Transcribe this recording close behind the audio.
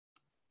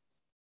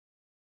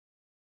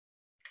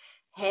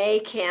Hey,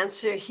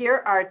 Cancer,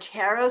 here are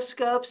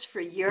Tarotscopes for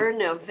your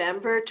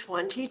November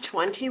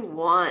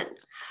 2021.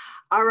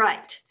 All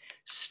right,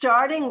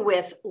 starting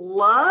with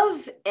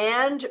love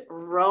and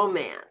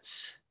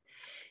romance.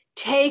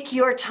 Take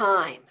your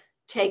time.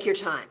 Take your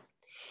time.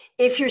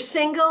 If you're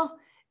single,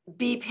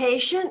 be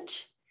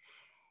patient.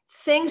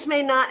 Things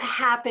may not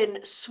happen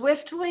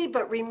swiftly,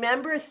 but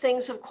remember,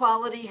 things of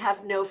quality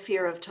have no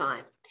fear of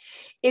time.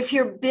 If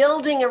you're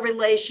building a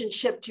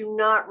relationship, do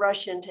not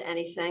rush into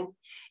anything.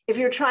 If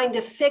you're trying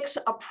to fix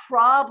a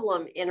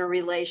problem in a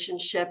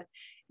relationship,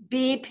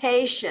 be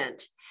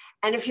patient.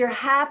 And if you're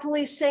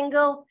happily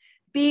single,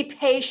 be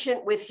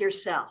patient with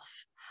yourself.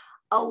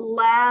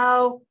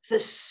 Allow the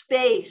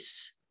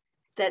space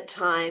that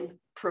time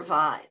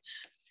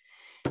provides.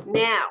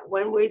 Now,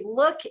 when we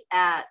look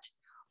at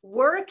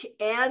work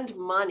and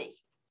money,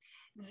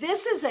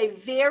 this is a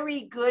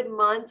very good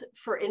month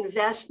for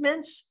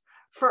investments,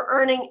 for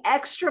earning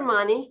extra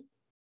money.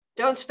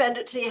 Don't spend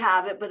it till you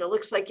have it, but it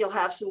looks like you'll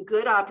have some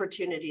good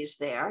opportunities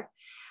there.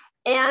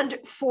 And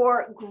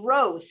for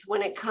growth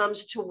when it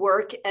comes to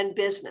work and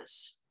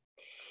business.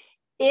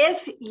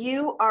 If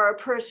you are a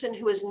person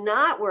who is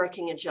not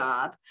working a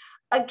job,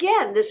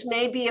 again, this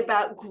may be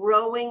about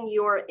growing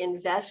your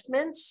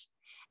investments,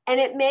 and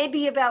it may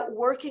be about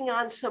working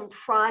on some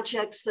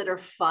projects that are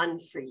fun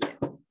for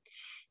you.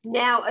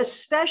 Now, a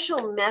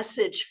special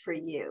message for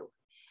you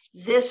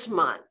this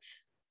month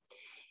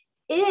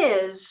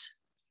is,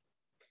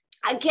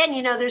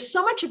 again, there's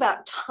so much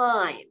about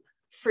time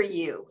for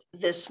you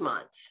this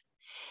month.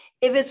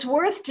 If it's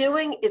worth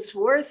doing, it's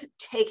worth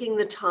taking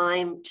the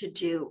time to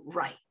do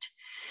right.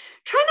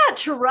 Try not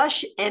to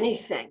rush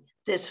anything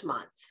this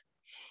month.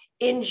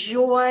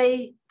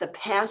 Enjoy the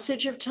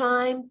passage of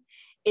time,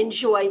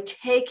 enjoy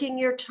taking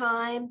your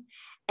time,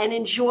 and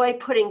enjoy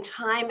putting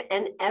time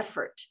and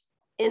effort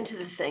into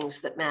the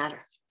things that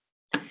matter.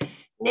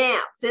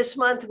 Now, this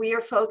month, we are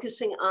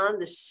focusing on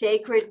the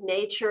sacred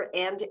nature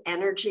and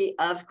energy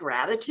of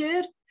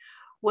gratitude.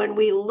 When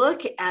we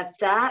look at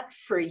that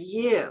for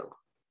you,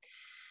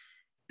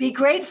 be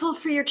grateful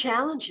for your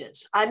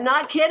challenges. I'm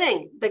not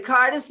kidding. The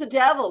card is the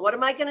devil. What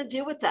am I going to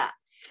do with that?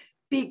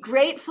 Be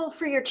grateful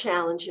for your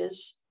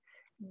challenges.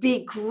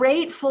 Be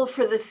grateful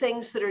for the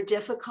things that are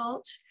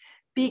difficult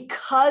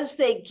because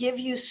they give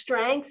you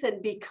strength,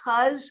 and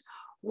because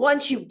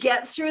once you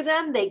get through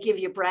them, they give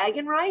you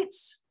bragging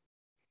rights.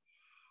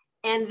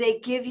 And they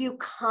give you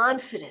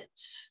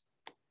confidence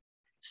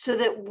so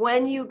that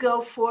when you go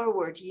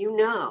forward, you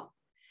know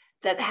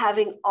that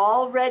having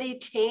already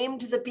tamed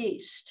the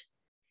beast,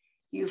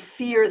 you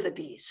fear the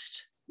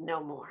beast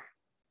no more.